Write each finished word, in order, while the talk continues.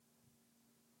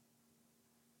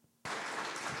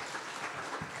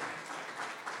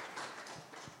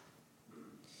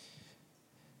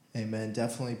Amen.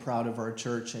 Definitely proud of our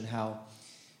church and how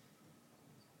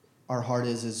our heart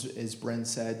is, as Bryn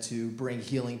said, to bring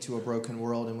healing to a broken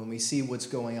world. And when we see what's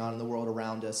going on in the world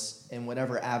around us, and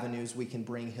whatever avenues we can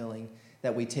bring healing,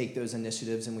 that we take those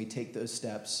initiatives and we take those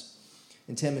steps.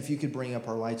 And Tim, if you could bring up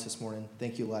our lights this morning.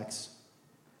 Thank you, Lex.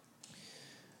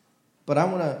 But I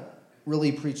want to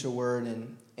really preach a word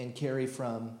and carry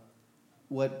from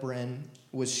what Bryn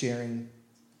was sharing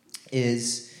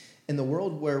is in the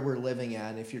world where we're living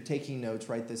at. If you're taking notes,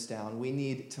 write this down. We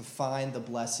need to find the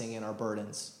blessing in our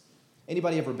burdens.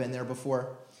 Anybody ever been there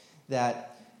before?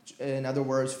 That, in other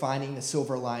words, finding the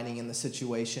silver lining in the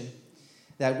situation.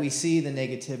 That we see the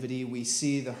negativity, we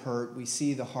see the hurt, we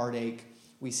see the heartache,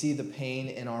 we see the pain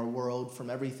in our world from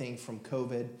everything from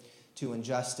COVID to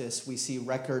injustice. We see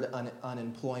record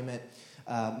unemployment.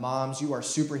 Moms, you are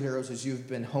superheroes as you've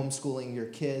been homeschooling your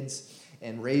kids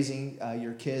and raising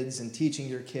your kids and teaching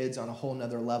your kids on a whole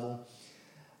nother level.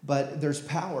 But there's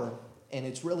power, and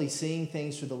it's really seeing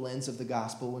things through the lens of the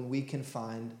gospel when we can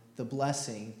find the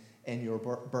blessing in your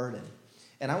burden.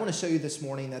 And I want to show you this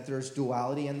morning that there's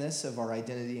duality in this of our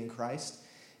identity in Christ,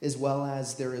 as well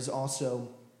as there is also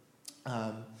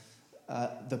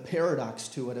the paradox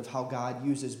to it of how God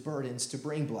uses burdens to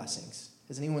bring blessings.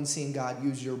 Has anyone seen God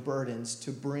use your burdens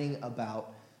to bring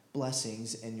about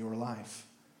blessings in your life?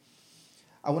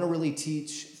 I want to really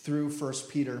teach through 1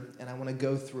 Peter, and I want to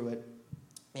go through it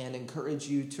and encourage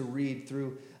you to read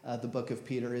through the book of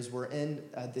Peter as we're in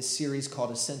this series called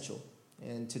Essential.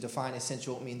 And to define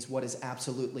essential, it means what is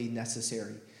absolutely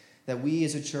necessary. That we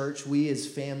as a church, we as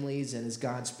families and as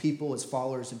God's people, as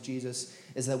followers of Jesus,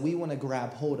 is that we want to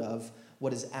grab hold of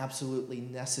what is absolutely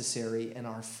necessary in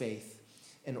our faith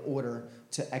in order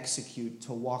to execute,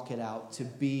 to walk it out, to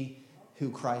be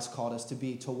who Christ called us to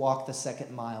be, to walk the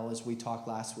second mile as we talked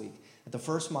last week. The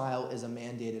first mile is a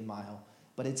mandated mile,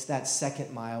 but it's that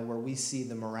second mile where we see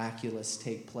the miraculous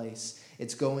take place.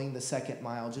 It's going the second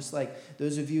mile, just like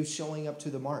those of you showing up to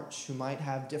the march who might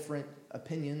have different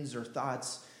opinions or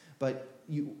thoughts, but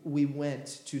we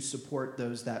went to support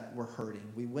those that were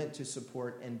hurting. We went to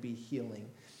support and be healing.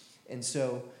 And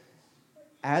so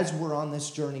as we're on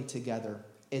this journey together,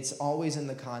 it's always in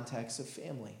the context of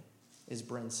family, as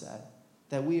Bryn said.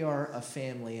 That we are a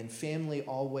family, and family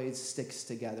always sticks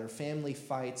together. Family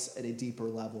fights at a deeper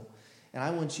level. And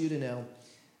I want you to know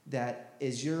that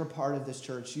as you're a part of this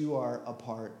church, you are a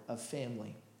part of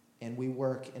family. And we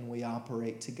work and we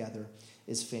operate together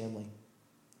as family.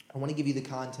 I want to give you the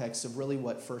context of really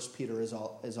what 1 Peter is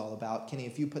all about. Kenny,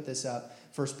 if you put this up,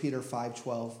 1 Peter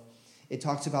 5:12, it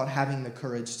talks about having the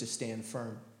courage to stand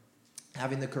firm.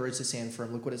 Having the courage to stand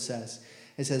firm. Look what it says.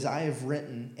 It says, I have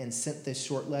written and sent this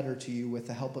short letter to you with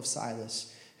the help of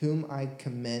Silas, whom I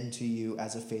commend to you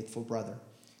as a faithful brother.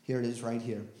 Here it is right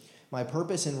here. My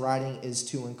purpose in writing is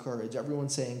to encourage. Everyone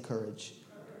say encourage.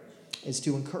 Is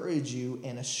to encourage you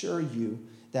and assure you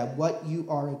that what you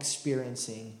are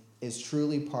experiencing is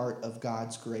truly part of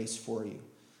God's grace for you.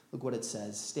 Look what it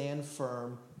says. Stand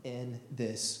firm in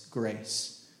this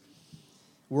grace.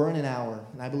 We're in an hour,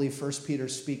 and I believe 1 Peter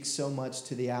speaks so much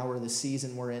to the hour, the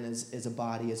season we're in as a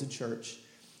body, as a church,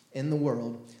 in the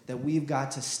world, that we've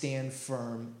got to stand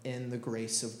firm in the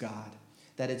grace of God.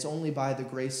 That it's only by the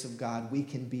grace of God we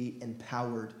can be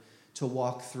empowered to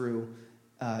walk through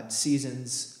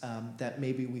seasons that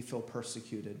maybe we feel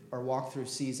persecuted, or walk through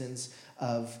seasons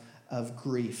of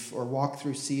grief, or walk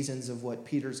through seasons of what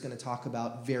Peter's going to talk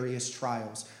about, various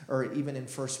trials, or even in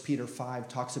 1 Peter 5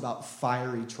 talks about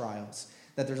fiery trials.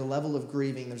 That there's a level of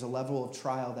grieving, there's a level of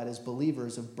trial that as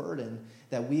believers of burden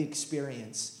that we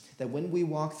experience. That when we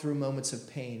walk through moments of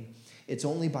pain, it's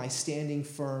only by standing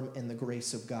firm in the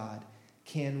grace of God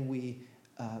can we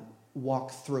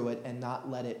walk through it and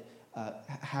not let it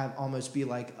have almost be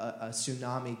like a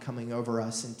tsunami coming over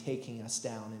us and taking us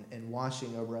down and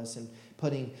washing over us and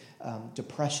putting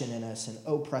depression in us and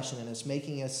oppression in us,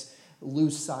 making us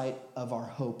lose sight of our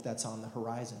hope that's on the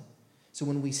horizon. So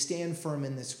when we stand firm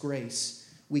in this grace,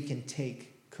 we can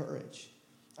take courage.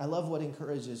 I love what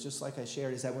encourage is, just like I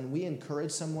shared, is that when we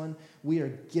encourage someone, we are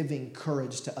giving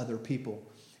courage to other people.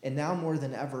 And now more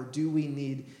than ever, do we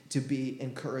need to be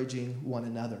encouraging one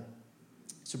another.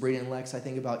 Sabrina and Lex, I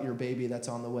think about your baby that's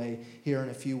on the way here in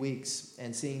a few weeks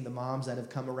and seeing the moms that have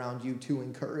come around you to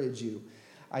encourage you.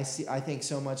 I think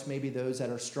so much maybe those that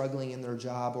are struggling in their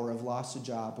job or have lost a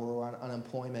job or on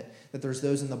unemployment, that there's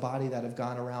those in the body that have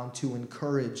gone around to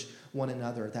encourage one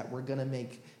another, that we're going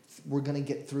to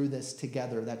get through this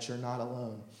together, that you're not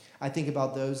alone. I think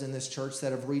about those in this church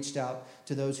that have reached out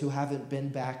to those who haven't been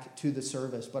back to the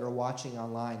service but are watching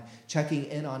online, checking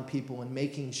in on people and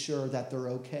making sure that they're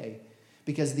okay.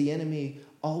 Because the enemy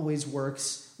always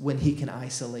works when he can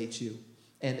isolate you.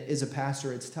 And as a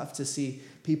pastor, it's tough to see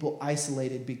people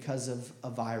isolated because of a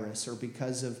virus or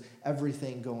because of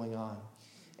everything going on.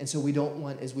 And so we don't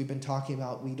want, as we've been talking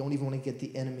about, we don't even want to get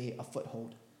the enemy a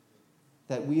foothold.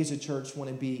 That we as a church want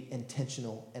to be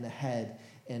intentional and ahead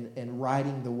and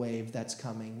riding the wave that's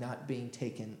coming, not being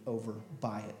taken over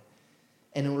by it.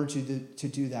 And in order to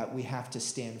do that, we have to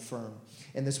stand firm.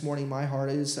 And this morning, my heart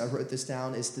is, I wrote this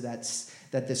down, is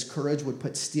that this courage would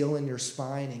put steel in your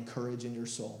spine and courage in your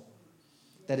soul.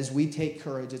 That as we take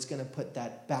courage, it's going to put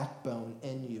that backbone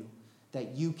in you,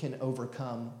 that you can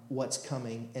overcome what's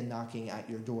coming and knocking at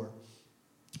your door.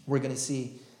 We're going to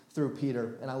see through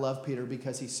Peter, and I love Peter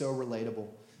because he's so relatable.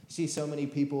 You see so many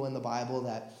people in the Bible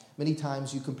that many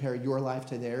times you compare your life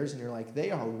to theirs, and you're like,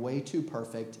 they are way too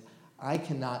perfect. I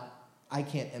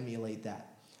can't emulate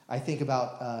that. I think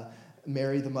about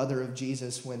Mary, the mother of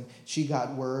Jesus, when she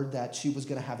got word that she was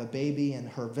going to have a baby in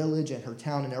her village and her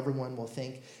town, and everyone will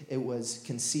think it was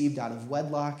conceived out of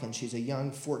wedlock, and she's a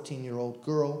young 14-year-old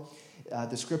girl.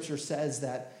 The scripture says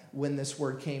that when this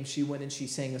word came, she went and she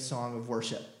sang a song of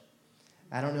worship.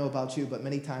 I don't know about you, but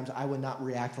many times I would not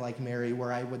react like Mary,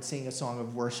 where I would sing a song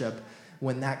of worship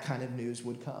when that kind of news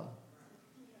would come.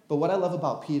 But what I love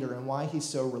about Peter and why he's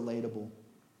so relatable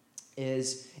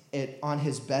is on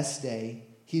his best day,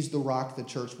 he's the rock the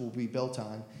church will be built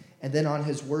on. And then on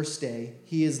his worst day,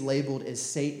 he is labeled as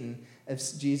Satan,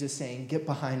 as Jesus saying, "Get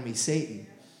behind me, Satan."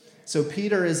 So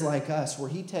Peter is like us, where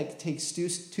he takes two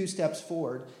steps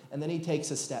forward, and then he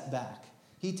takes a step back.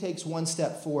 He takes one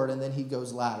step forward, and then he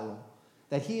goes lateral.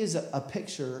 That he is a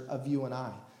picture of you and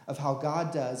I, of how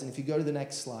God does. And if you go to the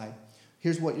next slide,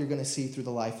 here's what you're going to see through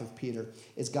the life of Peter,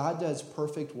 is God does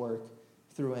perfect work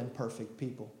through imperfect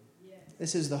people. Yes.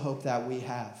 This is the hope that we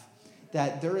have,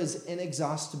 that there is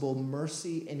inexhaustible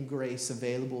mercy and grace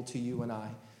available to you and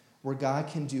I, where God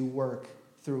can do work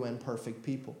through imperfect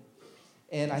people.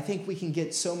 And I think we can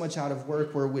get so much out of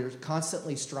work where we're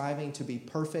constantly striving to be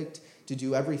perfect, to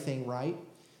do everything right.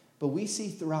 But we see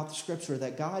throughout the scripture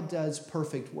that God does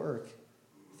perfect work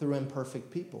through imperfect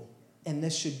people. And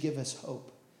this should give us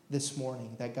hope this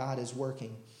morning, that God is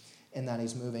working and that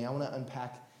he's moving. I want to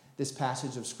unpack this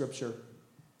passage of scripture.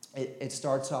 It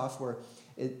starts off where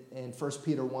in 1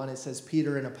 Peter 1, it says,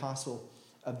 Peter, an apostle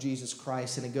of Jesus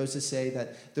Christ. And it goes to say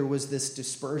that there was this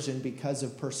dispersion because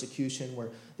of persecution, where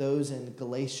those in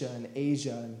Galatia and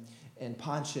Asia and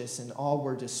Pontus and all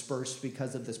were dispersed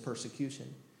because of this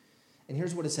persecution. And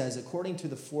here's what it says: according to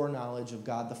the foreknowledge of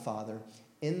God the Father,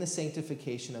 in the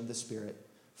sanctification of the Spirit,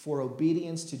 for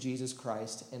obedience to Jesus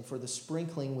Christ, and for the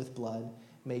sprinkling with blood,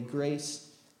 may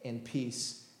grace and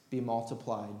peace be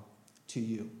multiplied to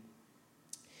you.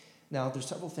 Now, there's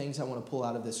several things I want to pull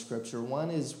out of this scripture.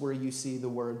 One is where you see the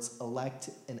words elect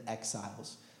and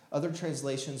exiles. Other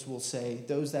translations will say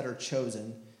those that are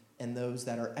chosen and those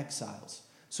that are exiles.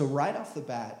 So right off the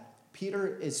bat,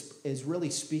 Peter is really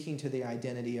speaking to the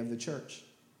identity of the church,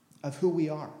 of who we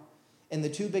are. And the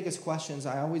two biggest questions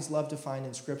I always love to find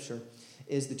in Scripture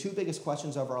is the two biggest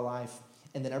questions of our life,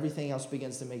 and then everything else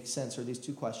begins to make sense, are these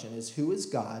two questions, is who is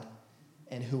God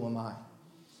and who am I?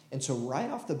 And so right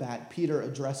off the bat, Peter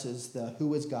addresses the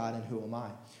who is God and who am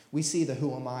I. We see the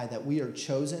who am I, that we are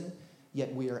chosen,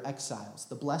 yet we are exiles.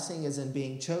 The blessing is in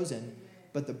being chosen,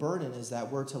 but the burden is that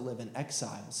we're to live in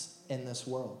exiles in this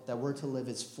world, that we're to live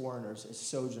as foreigners, as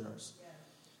sojourners.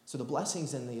 So the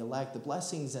blessing's in the elect, the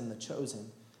blessing's in the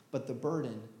chosen, but the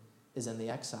burden is in the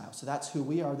exile. So that's who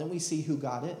we are. Then we see who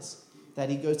God is, that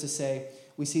he goes to say,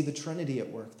 we see the Trinity at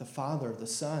work, the Father, the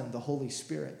Son, the Holy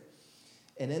Spirit.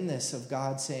 And in this of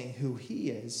God saying who he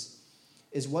is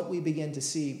what we begin to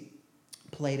see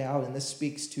played out. And this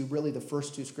speaks to really the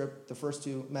first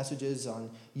two messages on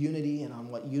unity and on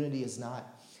what unity is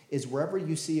not, is wherever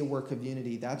you see a work of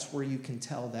unity, that's where you can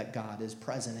tell that God is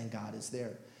present and God is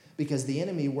there. Because the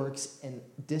enemy works in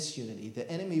disunity. The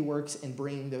enemy works in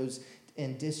bringing those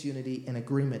in disunity and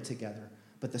agreement together.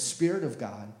 But the Spirit of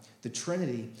God, the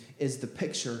Trinity, is the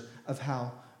picture of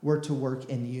how we're to work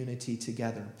in unity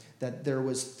together. That there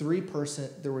was three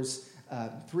persons,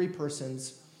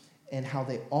 and how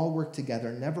they all work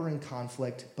together, never in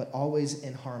conflict, but always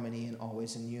in harmony and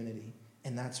always in unity.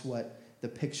 And that's what the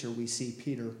picture we see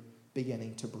Peter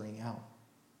beginning to bring out.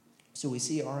 So we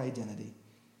see our identity.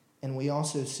 And we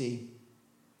also see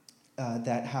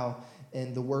that how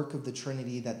in the work of the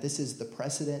Trinity, that this is the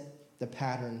precedent, the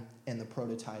pattern, and the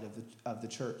prototype of the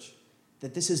church.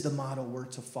 That this is the model we're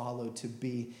to follow to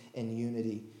be in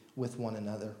unity with one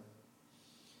another.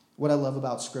 What I love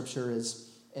about Scripture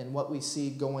is and what we see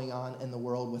going on in the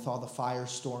world with all the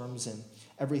firestorms and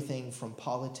everything from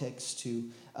politics to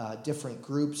different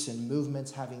groups and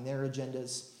movements having their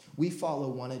agendas, we follow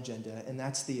one agenda, and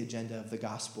that's the agenda of the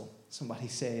gospel. Somebody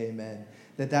say amen.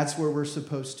 That's where we're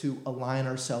supposed to align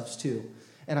ourselves to.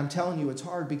 And I'm telling you, it's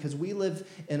hard because we live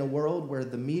in a world where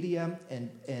the media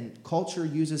and culture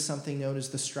uses something known as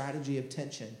the strategy of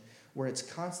tension, where it's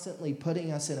constantly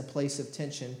putting us in a place of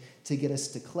tension to get us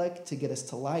to click, to get us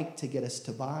to like, to get us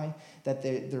to buy, that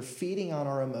they're feeding on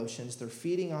our emotions, they're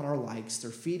feeding on our likes,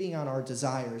 they're feeding on our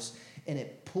desires, and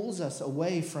it pulls us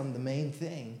away from the main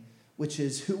thing, which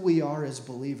is who we are as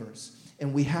believers.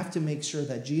 And we have to make sure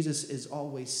that Jesus is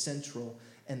always central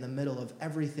in the middle of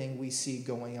everything we see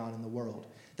going on in the world.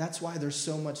 That's why there's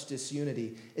so much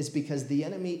disunity, is because the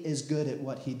enemy is good at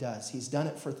what he does. He's done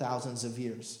it for thousands of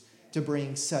years to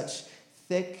bring such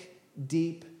thick,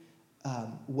 deep,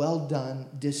 well-done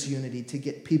disunity, to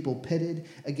get people pitted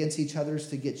against each other,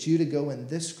 to get you to go in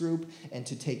this group and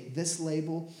to take this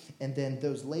label, and then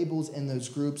those labels and those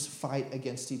groups fight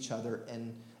against each other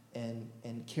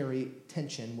and carry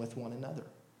tension with one another.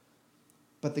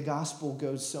 But the gospel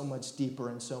goes so much deeper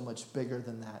and so much bigger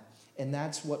than that. And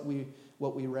that's what we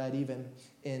read even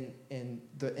in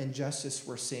the injustice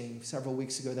we're seeing several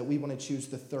weeks ago, that we want to choose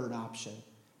the third option.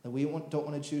 That we don't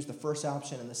want to choose the first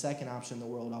option and the second option the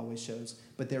world always shows,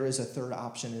 but there is a third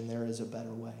option and there is a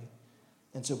better way.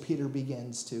 And so Peter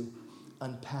begins to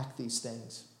unpack these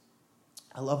things.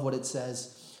 I love what it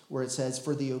says, where it says,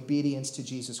 for the obedience to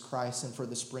Jesus Christ and for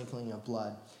the sprinkling of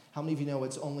blood. How many of you know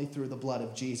it's only through the blood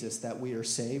of Jesus that we are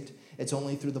saved? It's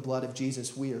only through the blood of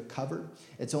Jesus we are covered.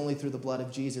 It's only through the blood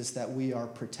of Jesus that we are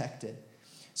protected.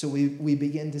 So we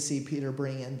begin to see Peter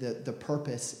bring in the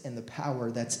purpose and the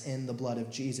power that's in the blood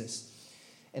of Jesus.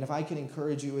 And if I could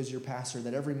encourage you as your pastor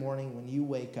that every morning when you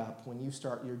wake up, when you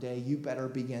start your day, you better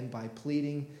begin by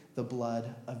pleading the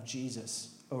blood of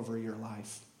Jesus over your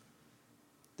life.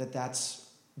 That's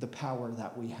the power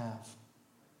that we have.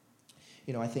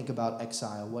 You know, I think about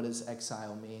exile. What does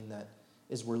exile mean? That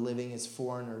is, we're living as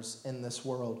foreigners in this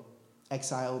world.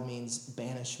 Exile means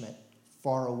banishment,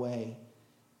 far away,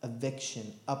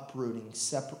 eviction, uprooting,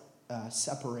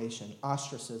 separation,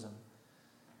 ostracism.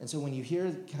 And so when you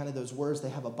hear kind of those words, they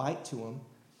have a bite to them.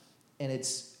 And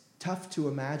it's tough to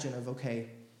imagine of, okay,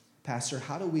 Pastor,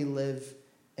 how do we live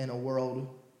in a world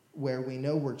where we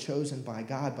know we're chosen by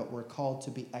God, but we're called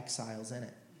to be exiles in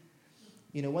it?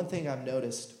 You know, one thing I've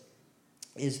noticed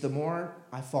is the more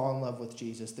I fall in love with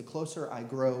Jesus, the closer I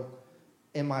grow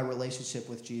in my relationship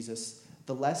with Jesus,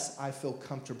 the less I feel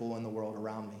comfortable in the world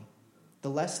around me. The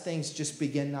less things just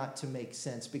begin not to make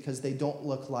sense because they don't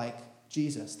look like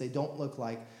Jesus. They don't look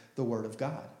like the Word of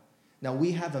God. Now,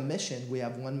 we have a mission. We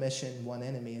have one mission, one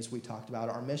enemy, as we talked about.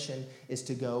 Our mission is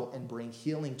to go and bring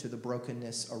healing to the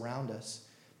brokenness around us.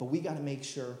 But we got to make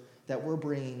sure that we're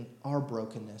bringing our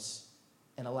brokenness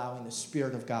and allowing the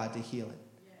Spirit of God to heal it.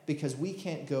 Because we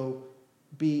can't go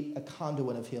be a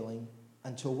conduit of healing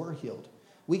until we're healed.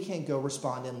 We can't go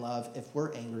respond in love if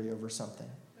we're angry over something.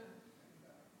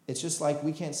 It's just like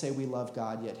we can't say we love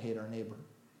God yet hate our neighbor.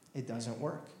 It doesn't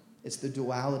work. It's the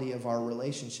duality of our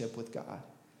relationship with God.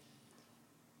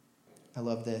 I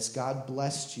love this. God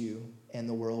blessed you and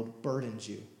the world burdens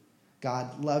you.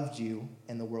 God loved you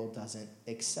and the world doesn't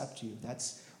accept you.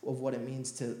 That's of what it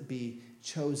means to be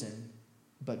chosen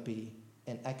but be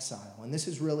in exile. And this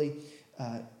is really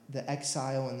the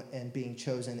exile and being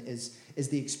chosen is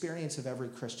the experience of every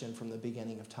Christian from the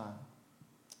beginning of time.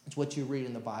 It's what you read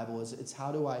in the Bible. It's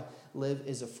how do I live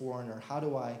as a foreigner? How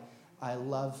do I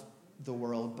love the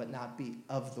world but not be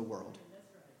of the world?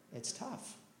 It's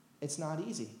tough. It's not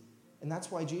easy. And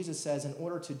that's why Jesus says in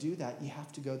order to do that, you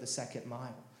have to go the second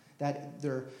mile. That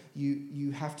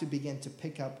you have to begin to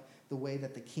pick up the way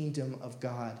that the kingdom of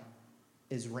God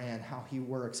is ran, how he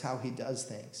works, how he does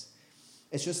things.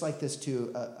 It's just like this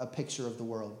too, a picture of the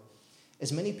world.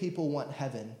 As many people want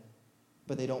heaven,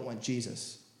 but they don't want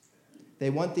Jesus. They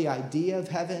want the idea of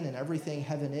heaven and everything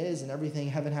heaven is and everything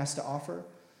heaven has to offer.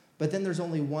 But then there's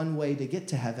only one way to get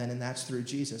to heaven, and that's through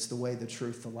Jesus, the way, the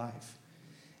truth, the life.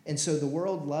 And so the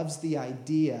world loves the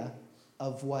idea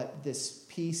of what this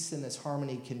peace and this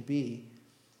harmony can be.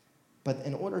 But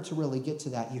in order to really get to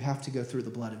that, you have to go through the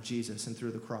blood of Jesus and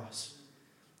through the cross.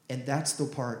 And that's the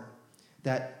part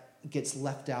that gets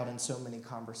left out in so many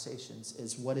conversations,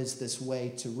 is what is this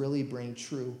way to really bring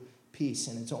true peace?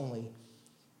 And it's only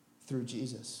through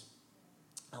Jesus.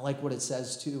 I like what it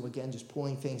says too, again, just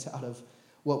pulling things out of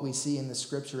what we see in the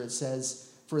scripture. It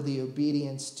says, for the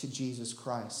obedience to Jesus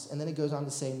Christ. And then it goes on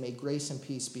to say, may grace and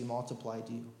peace be multiplied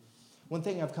to you. One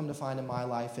thing I've come to find in my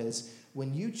life is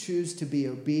when you choose to be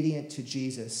obedient to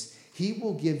Jesus, he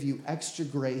will give you extra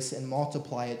grace and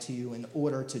multiply it to you in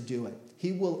order to do it.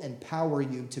 He will empower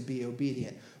you to be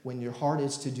obedient when your heart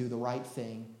is to do the right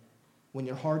thing, when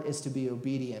your heart is to be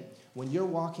obedient. When you're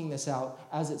walking this out,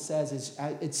 as it says,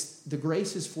 it's the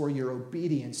grace is for your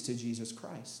obedience to Jesus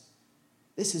Christ.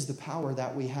 This is the power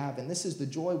that we have, and this is the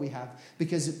joy we have,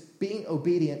 because being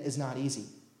obedient is not easy.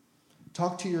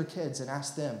 Talk to your kids and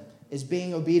ask them, is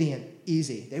being obedient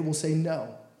easy? They will say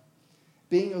no.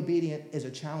 Being obedient is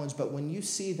a challenge, but when you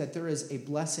see that there is a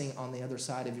blessing on the other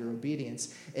side of your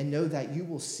obedience, and know that you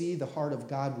will see the heart of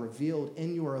God revealed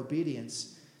in your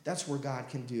obedience, that's where God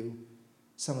can do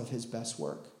some of his best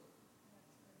work.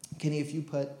 Kenny, if you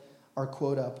put our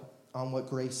quote up on what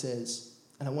grace is,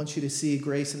 and I want you to see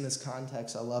grace in this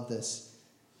context. I love this.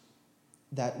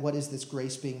 That what is this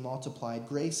grace being multiplied?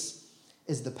 Grace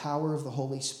is the power of the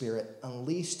Holy Spirit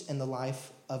unleashed in the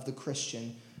life of the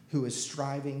Christian who is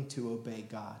striving to obey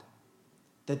God.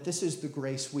 That this is the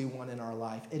grace we want in our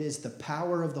life. It is the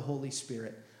power of the Holy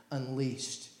Spirit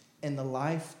unleashed in the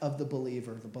life of the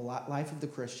believer, the life of the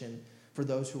Christian, for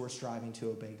those who are striving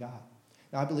to obey God.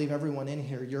 Now, I believe everyone in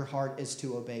here, your heart is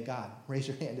to obey God. Raise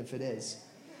your hand if it is.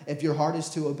 If your heart is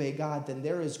to obey God, then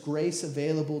there is grace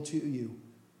available to you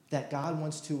that God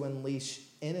wants to unleash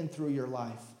in and through your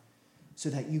life so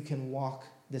that you can walk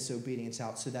this obedience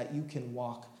out, so that you can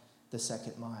walk the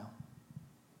second mile.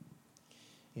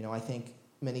 You know, I think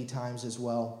many times as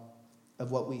well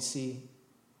of what we see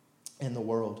in the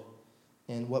world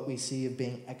and what we see of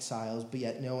being exiles, but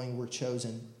yet knowing we're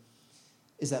chosen,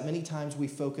 is that many times we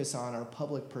focus on our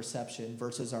public perception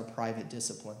versus our private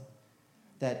discipline.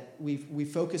 That we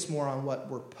focus more on what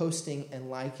we're posting and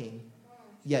liking,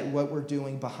 yet what we're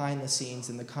doing behind the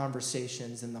scenes in the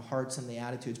conversations and the hearts and the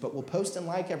attitudes. But we'll post and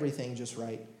like everything just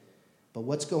right. But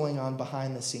what's going on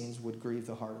behind the scenes would grieve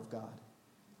the heart of God.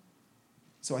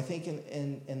 So I think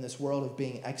in this world of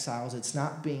being exiles, it's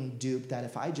not being duped that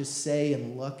if I just say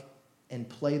and look and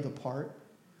play the part,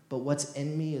 but what's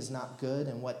in me is not good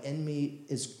and what in me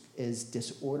is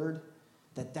disordered,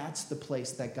 that's the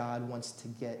place that God wants to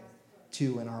get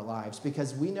to in our lives.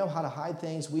 Because we know how to hide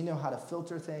things, we know how to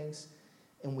filter things,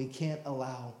 and we can't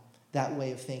allow that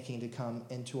way of thinking to come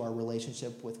into our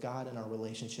relationship with God and our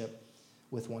relationship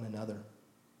with one another.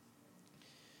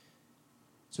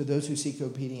 So those who seek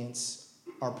obedience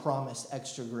are promised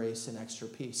extra grace and extra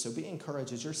peace. So be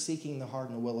encouraged as you're seeking the heart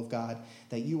and the will of God,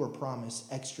 that you are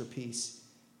promised extra peace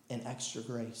and extra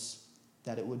grace,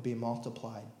 that it would be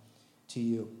multiplied to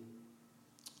you.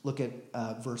 Look at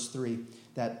verse 3,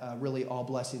 that really all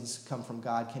blessings come from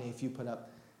God. Kenny, if you put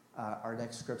up our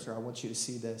next scripture, I want you to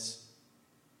see this.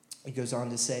 It goes on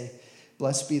to say,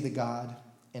 "Blessed be the God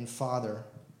and Father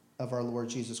of our Lord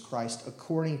Jesus Christ,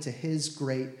 according to his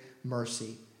great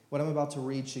mercy." What I'm about to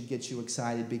read should get you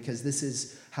excited, because this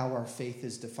is how our faith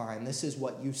is defined. This is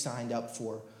what you signed up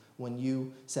for when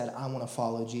you said, I want to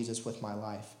follow Jesus with my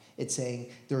life. It's saying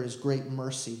there is great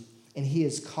mercy, and he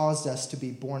has caused us to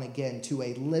be born again to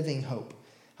a living hope.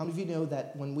 How many of you know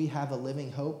that when we have a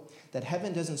living hope, that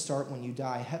heaven doesn't start when you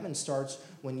die? Heaven starts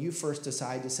when you first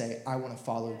decide to say, I want to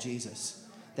follow Jesus.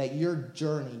 That your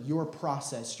journey, your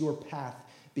process, your path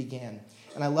began.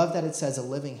 And I love that it says a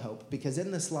living hope, because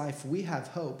in this life we have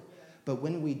hope, but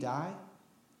when we die,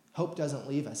 hope doesn't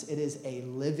leave us. It is a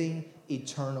living,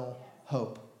 eternal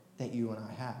hope that you and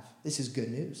I have. This is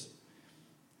good news.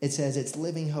 It says it's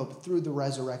living hope through the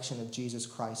resurrection of Jesus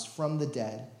Christ from the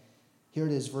dead. Here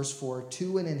it is, verse 4,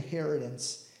 to an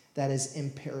inheritance that is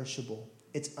imperishable.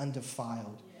 It's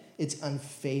undefiled. It's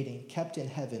unfading, kept in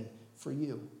heaven for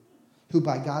you, who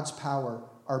by God's power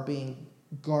are being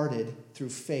guarded through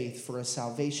faith for a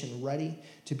salvation ready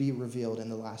to be revealed in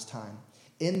the last time.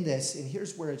 In this, and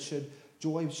here's where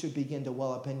joy should begin to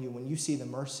well up in you when you see the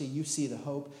mercy, you see the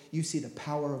hope, you see the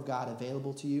power of God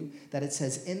available to you, that it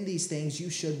says in these things you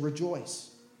should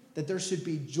rejoice, that there should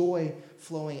be joy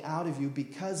flowing out of you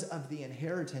because of the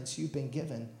inheritance you've been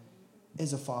given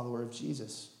as a follower of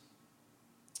Jesus.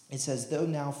 It says, though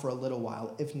now for a little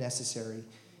while, if necessary,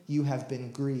 you have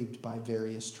been grieved by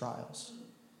various trials.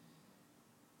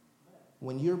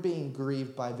 When you're being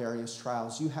grieved by various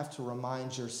trials, you have to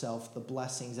remind yourself the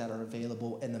blessings that are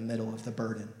available in the middle of the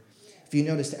burden. If you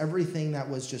noticed everything that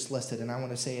was just listed, and I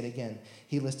want to say it again,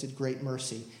 he listed great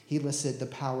mercy. He listed the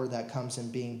power that comes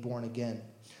in being born again.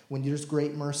 When there's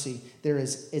great mercy,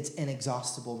 it's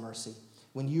inexhaustible mercy.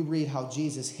 When you read how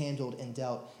Jesus handled and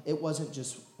dealt, it wasn't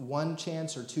just one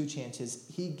chance or two chances.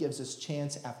 He gives us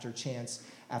chance after chance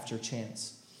after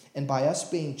chance. And by us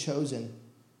being chosen,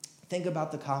 think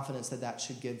about the confidence that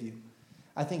should give you.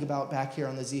 I think about back here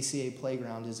on the ZCA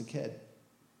playground as a kid.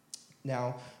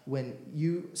 Now, when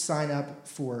you sign up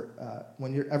for,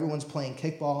 everyone's playing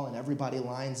kickball and everybody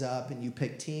lines up and you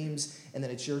pick teams and then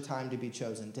it's your time to be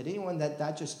chosen. Did anyone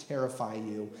that just terrify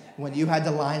you when you had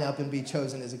to line up and be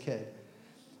chosen as a kid?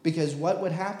 Because what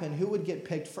would happen, who would get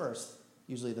picked first?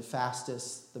 Usually the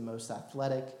fastest, the most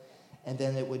athletic, and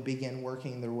then it would begin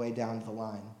working their way down the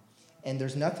line. And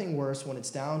there's nothing worse when it's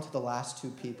down to the last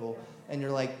two people and you're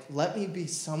like, let me be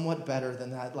somewhat better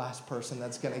than that last person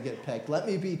that's going to get picked. Let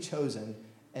me be chosen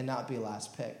and not be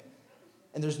last pick.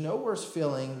 And there's no worse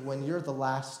feeling when you're the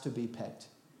last to be picked.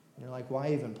 And you're like,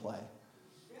 why even play?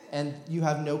 And you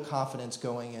have no confidence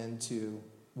going into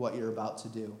what you're about to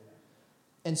do.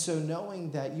 And so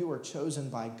knowing that you are chosen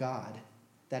by God,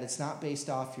 that it's not based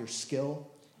off your skill,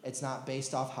 it's not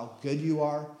based off how good you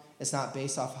are, it's not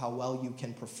based off how well you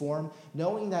can perform.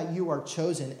 Knowing that you are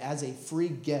chosen as a free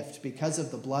gift because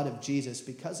of the blood of Jesus,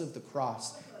 because of the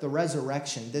cross, the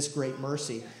resurrection, this great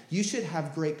mercy, you should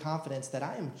have great confidence that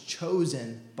I am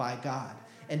chosen by God.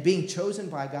 And being chosen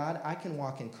by God, I can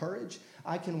walk in courage,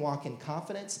 I can walk in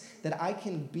confidence, that I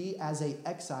can be as an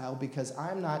exile because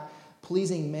I'm not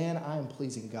pleasing man, I am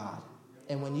pleasing God.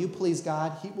 And when you please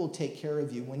God, he will take care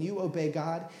of you. When you obey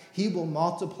God, he will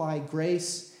multiply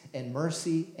grace and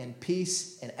mercy and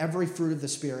peace and every fruit of the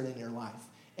Spirit in your life.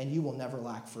 And you will never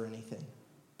lack for anything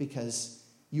because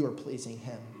you are pleasing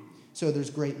him. So there's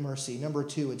great mercy. Number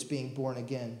 2, it's being born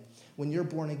again. When you're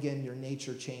born again, your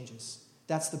nature changes.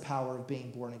 That's the power of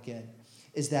being born again,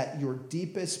 is that your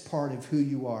deepest part of who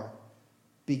you are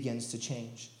begins to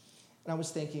change. And I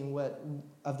was thinking,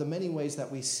 of the many ways that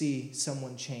we see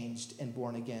someone changed and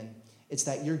born again, it's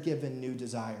that you're given new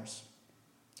desires.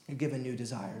 You're given new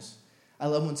desires. I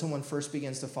love when someone first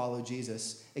begins to follow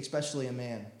Jesus, especially a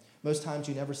man. Most times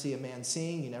you never see a man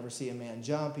sing, you never see a man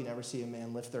jump, you never see a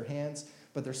man lift their hands,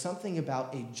 but there's something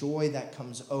about a joy that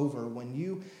comes over when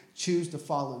you choose to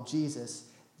follow Jesus.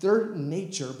 Their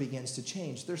nature begins to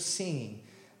change. They're singing.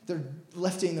 They're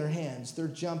lifting their hands, they're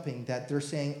jumping, that they're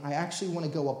saying, I actually want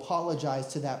to go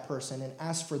apologize to that person and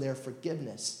ask for their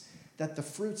forgiveness, that the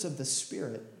fruits of the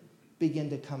Spirit begin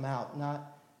to come out,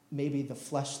 not maybe the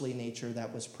fleshly nature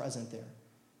that was present there.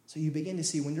 So you begin to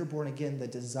see when you're born again, the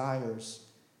desires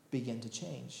begin to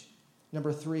change.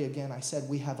 Number 3, again, I said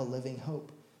we have a living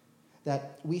hope.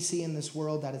 That we see in this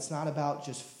world that it's not about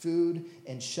just food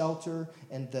and shelter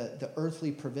and the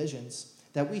earthly provisions.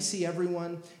 That we see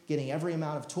everyone getting every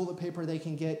amount of toilet paper they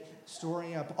can get,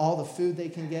 storing up all the food they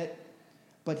can get.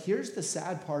 But here's the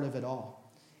sad part of it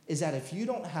all, is that if you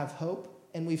don't have hope,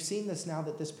 and we've seen this now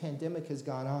that this pandemic has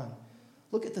gone on,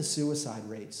 look at the suicide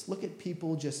rates. Look at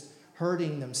people just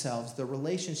hurting themselves, the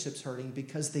relationships hurting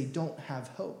because they don't have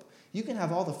hope. You can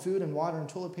have all the food and water and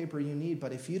toilet paper you need,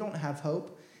 but if you don't have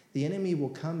hope, the enemy will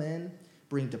come in,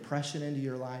 bring depression into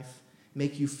your life,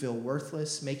 make you feel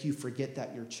worthless, make you forget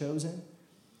that you're chosen.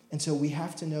 And so we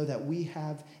have to know that we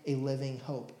have a living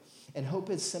hope. And hope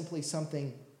is simply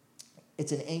something,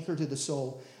 it's an anchor to the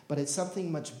soul, but it's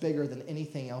something much bigger than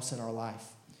anything else in our life.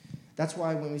 That's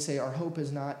why when we say our hope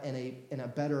is not in a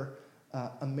better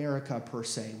America per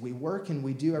se. We work and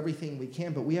we do everything we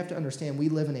can, but we have to understand we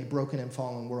live in a broken and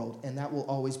fallen world, and that will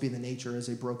always be the nature as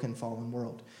a broken, fallen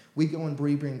world. We go and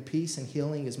bring peace and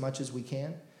healing as much as we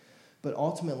can, but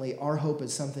ultimately our hope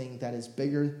is something that is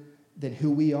bigger than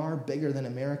who we are, bigger than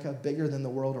America, bigger than the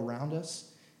world around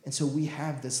us. And so we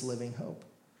have this living hope.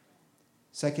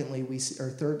 Secondly,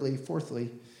 thirdly,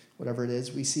 fourthly, whatever it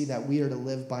is, we see that we are to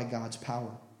live by God's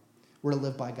power. We're to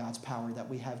live by God's power, that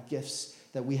we have gifts,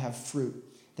 that we have fruit,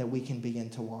 that we can begin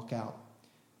to walk out.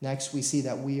 Next, we see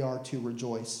that we are to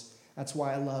rejoice. That's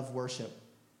why I love worship,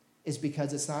 is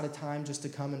because it's not a time just to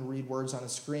come and read words on a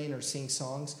screen or sing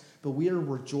songs, but we are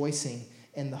rejoicing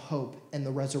in the hope and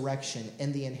the resurrection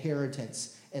and the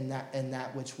inheritance and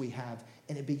that which we have.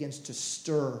 And it begins to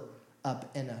stir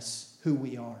up in us who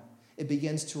we are. It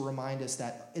begins to remind us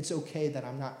that it's okay that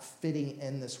I'm not fitting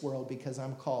in this world because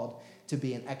I'm called to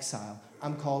be an exile.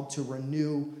 I'm called to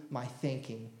renew my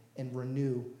thinking and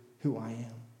renew who I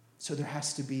am. So there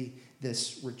has to be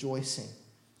this rejoicing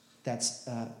that's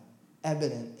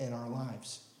evident in our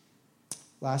lives.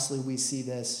 Lastly, we see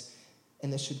this,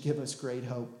 and this should give us great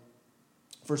hope.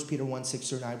 1 Peter 1,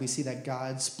 6-9, we see that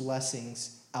God's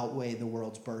blessings outweigh the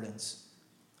world's burdens.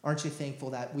 Aren't you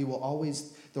thankful that there will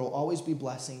always be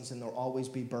blessings and there will always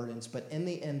be burdens, but in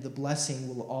the end, the blessing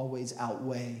will always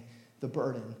outweigh the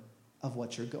burden of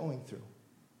what you're going through.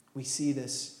 We see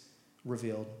this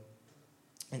revealed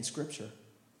in Scripture.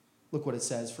 Look what it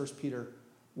says, 1 Peter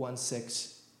 1,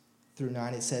 6-9.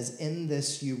 It says, in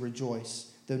this you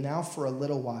rejoice, though now for a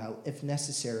little while, if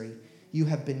necessary, you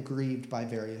have been grieved by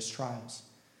various trials.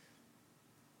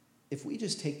 If we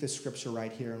just take this scripture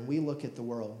right here and we look at the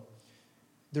world,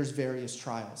 there's various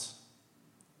trials.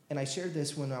 And I shared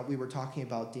this when we were talking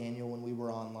about Daniel when we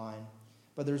were online.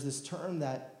 But there's this term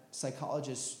that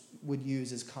psychologists would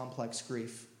use as complex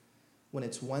grief. When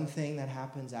it's one thing that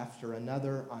happens after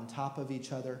another on top of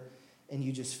each other, and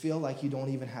you just feel like you don't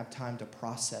even have time to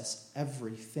process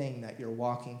everything that you're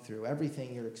walking through,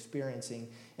 everything you're experiencing,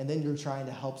 and then you're trying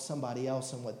to help somebody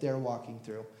else in what they're walking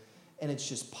through. And it's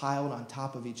just piled on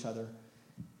top of each other.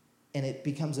 And it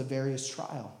becomes a various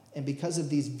trial. And because of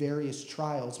these various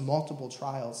trials, multiple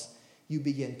trials, you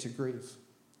begin to grieve.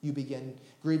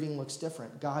 Grieving looks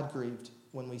different. God grieved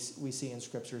when we see in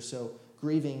Scripture. So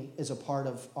grieving is a part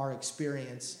of our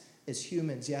experience as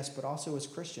humans, yes, but also as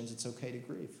Christians, it's okay to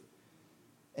grieve.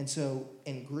 And so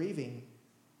in grieving,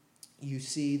 you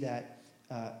see that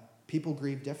people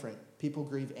grieve different. People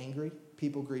grieve angry.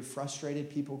 People grieve frustrated.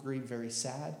 People grieve very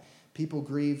sad. People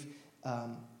grieve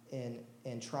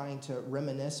in trying to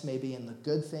reminisce maybe in the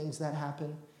good things that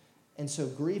happen. And so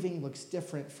grieving looks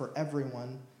different for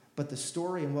everyone. But the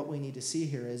story and what we need to see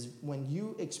here is when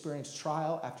you experience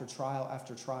trial after trial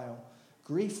after trial,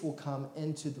 grief will come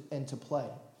into play.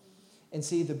 And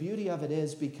see, the beauty of it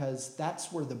is because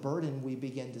that's where the burden we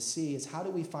begin to see is how do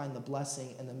we find the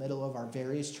blessing in the middle of our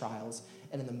various trials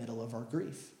and in the middle of our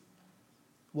grief?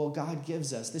 Well, God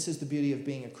gives us, this is the beauty of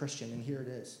being a Christian, and here it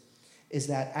is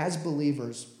that as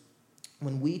believers,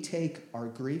 when we take our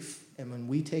grief and when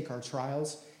we take our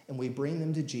trials and we bring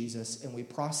them to Jesus and we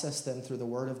process them through the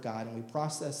Word of God and we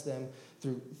process them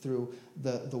through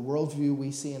the worldview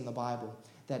we see in the Bible,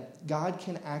 that God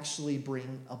can actually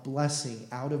bring a blessing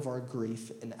out of our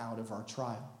grief and out of our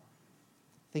trial.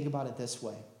 Think about it this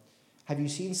way. Have you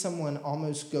seen someone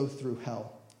almost go through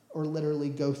hell, or literally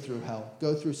go through hell,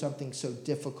 go through something so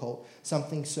difficult,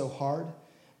 something so hard,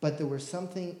 but there was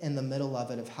something in the middle of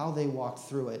it of how they walked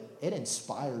through it. It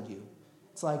inspired you.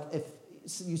 It's like if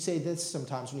you say this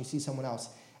sometimes when you see someone else,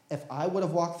 if I would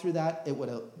have walked through that, it would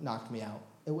have knocked me out.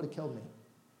 It would have killed me.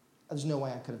 There's no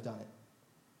way I could have done it.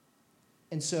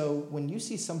 And so when you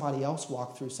see somebody else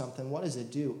walk through something, what does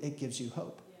it do? It gives you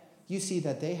hope. You see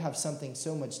that they have something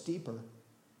so much deeper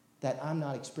that I'm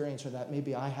not experiencing or that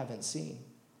maybe I haven't seen.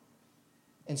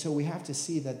 And so we have to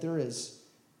see that there is,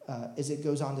 as it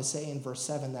goes on to say in verse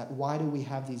 7, that why do we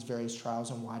have these various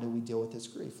trials and why do we deal with this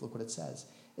grief? Look what it says.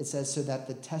 It says, so that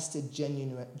the tested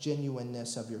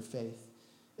genuineness of your faith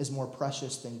is more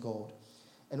precious than gold.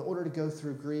 In order to go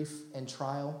through grief and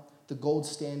trial, the gold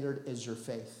standard is your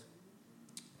faith.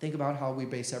 Think about how we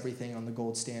base everything on the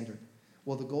gold standard.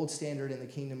 Well, the gold standard in the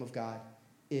kingdom of God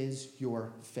is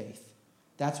your faith.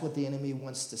 That's what the enemy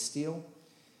wants to steal.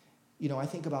 You know, I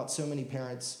think about so many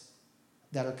parents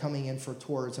that are coming in for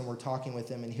tours and we're talking with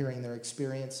them and hearing their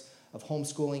experience of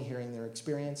homeschooling, hearing their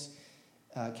experience.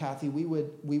 Kathy, we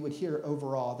would hear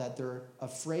overall that they're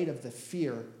afraid of the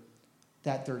fear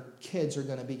that their kids are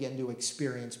going to begin to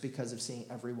experience because of seeing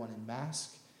everyone in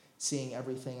masks, seeing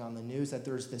everything on the news, that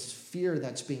there's this fear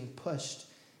that's being pushed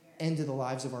into the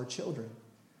lives of our children.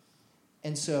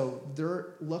 And so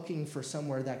they're looking for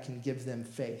somewhere that can give them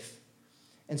faith.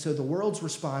 And so the world's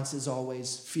response is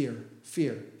always fear,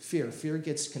 fear, fear. Fear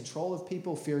gets control of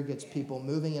people. Fear gets people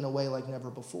moving in a way like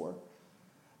never before.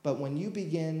 But when you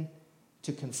begin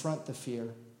to confront the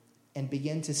fear and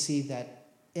begin to see that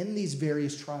in these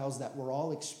various trials that we're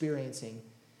all experiencing,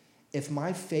 if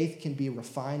my faith can be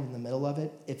refined in the middle of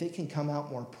it, if it can come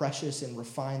out more precious and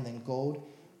refined than gold,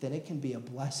 then it can be a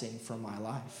blessing for my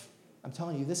life. I'm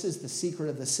telling you, this is the secret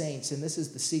of the saints, and this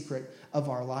is the secret of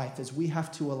our life, is we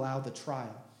have to allow the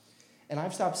trial. And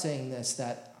I've stopped saying this,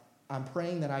 that I'm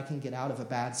praying that I can get out of a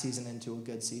bad season into a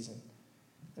good season.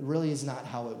 It really is not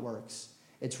how it works.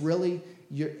 It's really,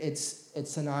 it's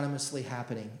synonymously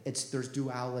happening. There's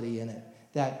duality in it,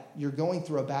 that you're going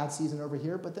through a bad season over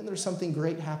here, but then there's something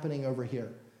great happening over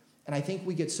here. And I think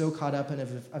we get so caught up in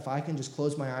if I can just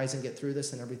close my eyes and get through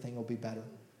this, then everything will be better.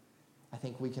 I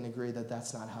think we can agree that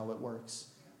that's not how it works.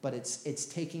 But it's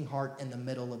taking heart in the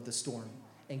middle of the storm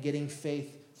and getting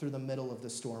faith through the middle of the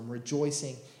storm,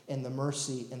 rejoicing in the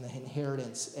mercy and the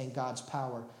inheritance and God's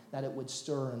power, that it would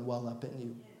stir and well up in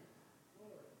you.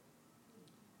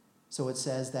 So it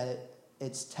says that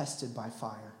it's tested by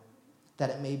fire, that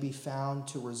it may be found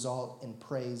to result in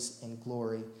praise and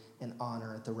glory and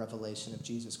honor at the revelation of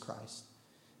Jesus Christ.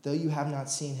 Though you have not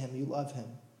seen him, you love him.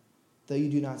 Though you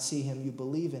do not see him, you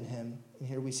believe in him. And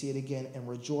here we see it again, and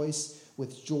rejoice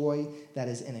with joy that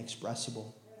is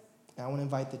inexpressible. And I want to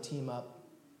invite the team up.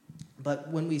 But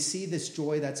when we see this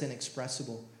joy that's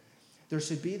inexpressible, there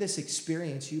should be this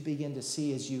experience you begin to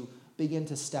see as you begin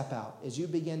to step out, as you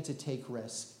begin to take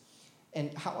risk.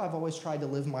 And how I've always tried to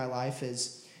live my life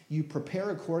is you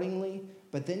prepare accordingly,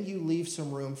 but then you leave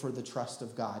some room for the trust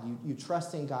of God. You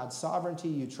trust in God's sovereignty.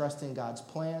 You trust in God's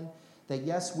plan. That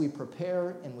yes, we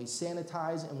prepare and we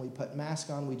sanitize and we put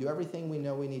masks on. We do everything we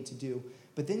know we need to do.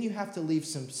 But then you have to leave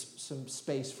some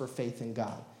space for faith in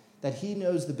God. That he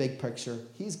knows the big picture.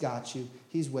 He's got you.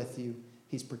 He's with you.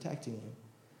 He's protecting you.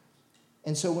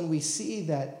 And so when we see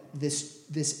that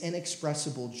this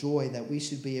inexpressible joy that we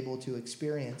should be able to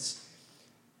experience,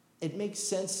 it makes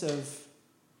sense of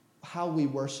how we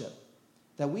worship.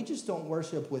 That we just don't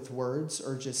worship with words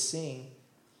or just sing.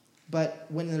 But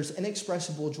when there's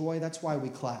inexpressible joy, that's why we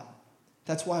clap.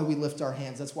 That's why we lift our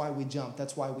hands. That's why we jump.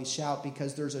 That's why we shout,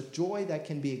 because there's a joy that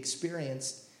can be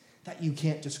experienced that you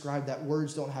can't describe, that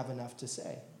words don't have enough to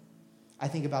say. I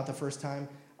think about the first time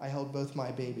I held both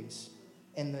my babies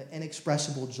and the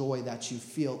inexpressible joy that you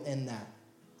feel in that.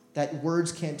 That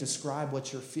words can't describe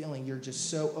what you're feeling. You're just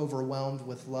so overwhelmed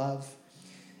with love.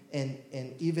 And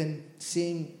even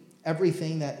seeing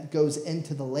everything that goes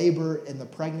into the labor and the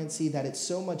pregnancy, that it's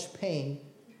so much pain,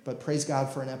 but praise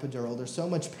God for an epidural. There's so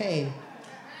much pain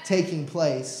taking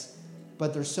place,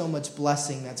 but there's so much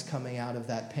blessing that's coming out of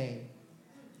that pain.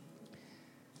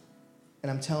 And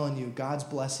I'm telling you, God's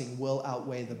blessing will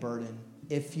outweigh the burden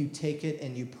if you take it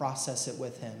and you process it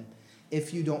with him.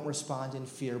 If you don't respond in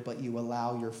fear, but you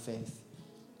allow your faith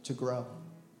to grow,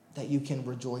 that you can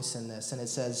rejoice in this. And it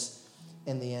says,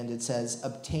 in the end, it says,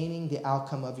 obtaining the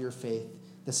outcome of your faith,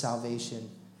 the salvation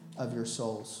of your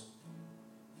souls.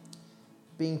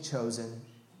 Being chosen,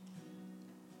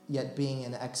 yet being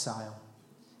in exile,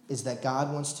 is that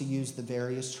God wants to use the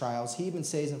various trials. He even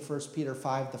says in 1 Peter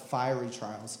 5, the fiery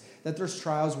trials, that there's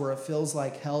trials where it feels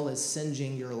like hell is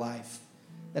singeing your life,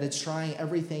 that it's trying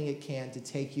everything it can to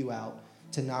take you out,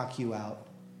 to knock you out,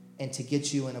 and to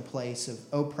get you in a place of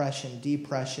oppression,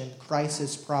 depression,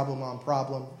 crisis, problem on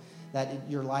problem, that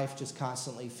your life just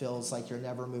constantly feels like you're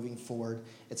never moving forward.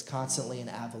 It's constantly an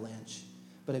avalanche.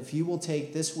 But if you will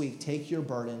take this week, take your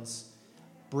burdens,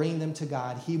 bring them to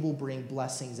God, he will bring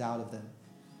blessings out of them.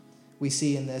 We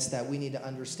see in this that we need to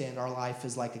understand our life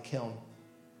is like a kiln.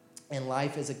 And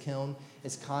life as a kiln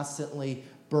is constantly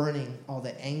burning all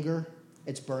the anger.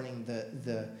 It's burning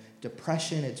the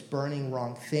depression. It's burning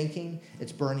wrong thinking.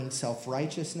 It's burning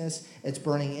self-righteousness. It's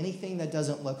burning anything that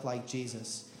doesn't look like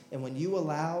Jesus. And when you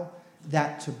allow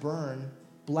that to burn,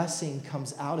 blessing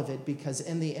comes out of it, because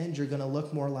in the end, you're going to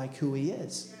look more like who he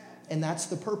is. And that's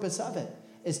the purpose of it,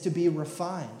 is to be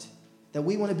refined. That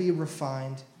we want to be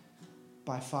refined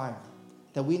by fire.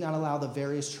 That we not allow the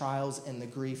various trials and the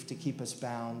grief to keep us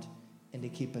bound and to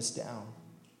keep us down,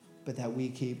 but that we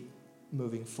keep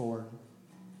moving forward.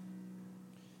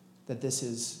 That this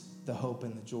is the hope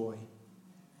and the joy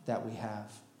that we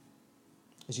have.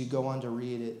 As you go on to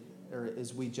read it, or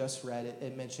as we just read it,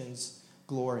 it mentions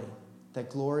glory. That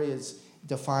glory is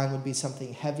defined would be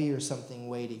something heavy or something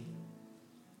weighty.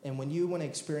 And when you want to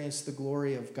experience the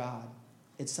glory of God,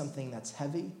 it's something that's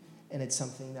heavy and it's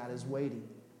something that is weighty.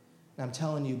 And I'm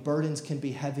telling you, burdens can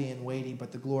be heavy and weighty,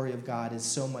 but the glory of God is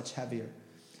so much heavier.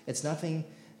 It's nothing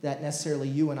that necessarily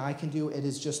you and I can do. It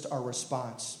is just our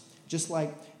response. Just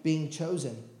like being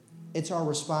chosen, it's our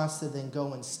response to then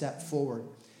go and step forward.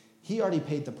 He already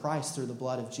paid the price through the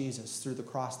blood of Jesus, through the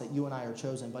cross, that you and I are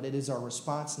chosen, but it is our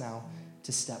response now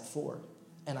to step forward.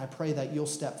 And I pray that you'll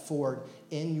step forward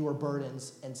in your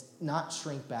burdens and not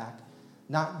shrink back,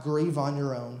 not grieve on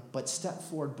your own, but step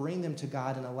forward, bring them to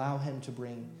God, and allow him to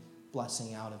bring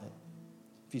blessing out of it.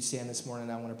 If you stand this morning,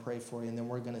 I want to pray for you, and then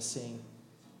we're going to sing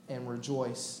and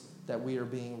rejoice that we are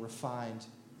being refined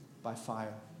by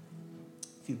fire.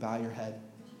 If you bow your head.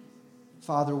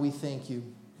 Father, we thank you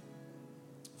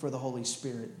for the Holy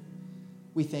Spirit.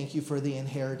 We thank you for the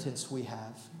inheritance we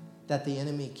have, that the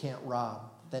enemy can't rob,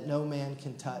 that no man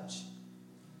can touch,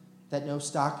 that no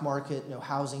stock market, no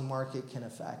housing market can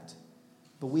affect.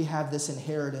 But we have this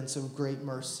inheritance of great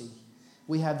mercy.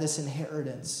 We have this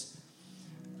inheritance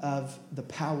of the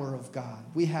power of God.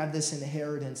 We have this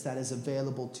inheritance that is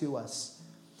available to us.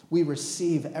 We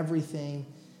receive everything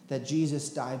that Jesus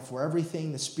died for,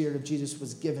 everything the Spirit of Jesus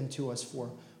was given to us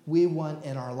for. We want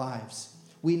in our lives.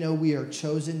 We know we are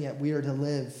chosen, yet we are to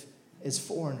live as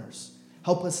foreigners.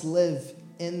 Help us live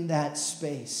in that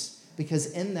space,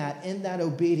 because in that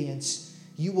obedience,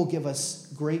 you will give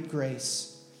us great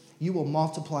grace. You will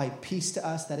multiply peace to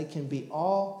us, that it can be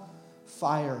all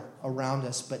fire around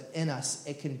us, but in us,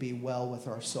 it can be well with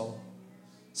our soul.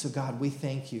 So God, we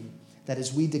thank you that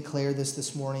as we declare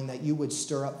this morning, that you would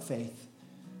stir up faith,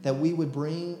 that we would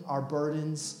bring our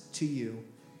burdens to you,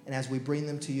 and as we bring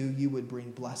them to you, you would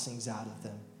bring blessings out of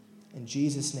them. In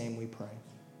Jesus' name we pray.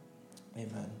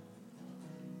 Amen.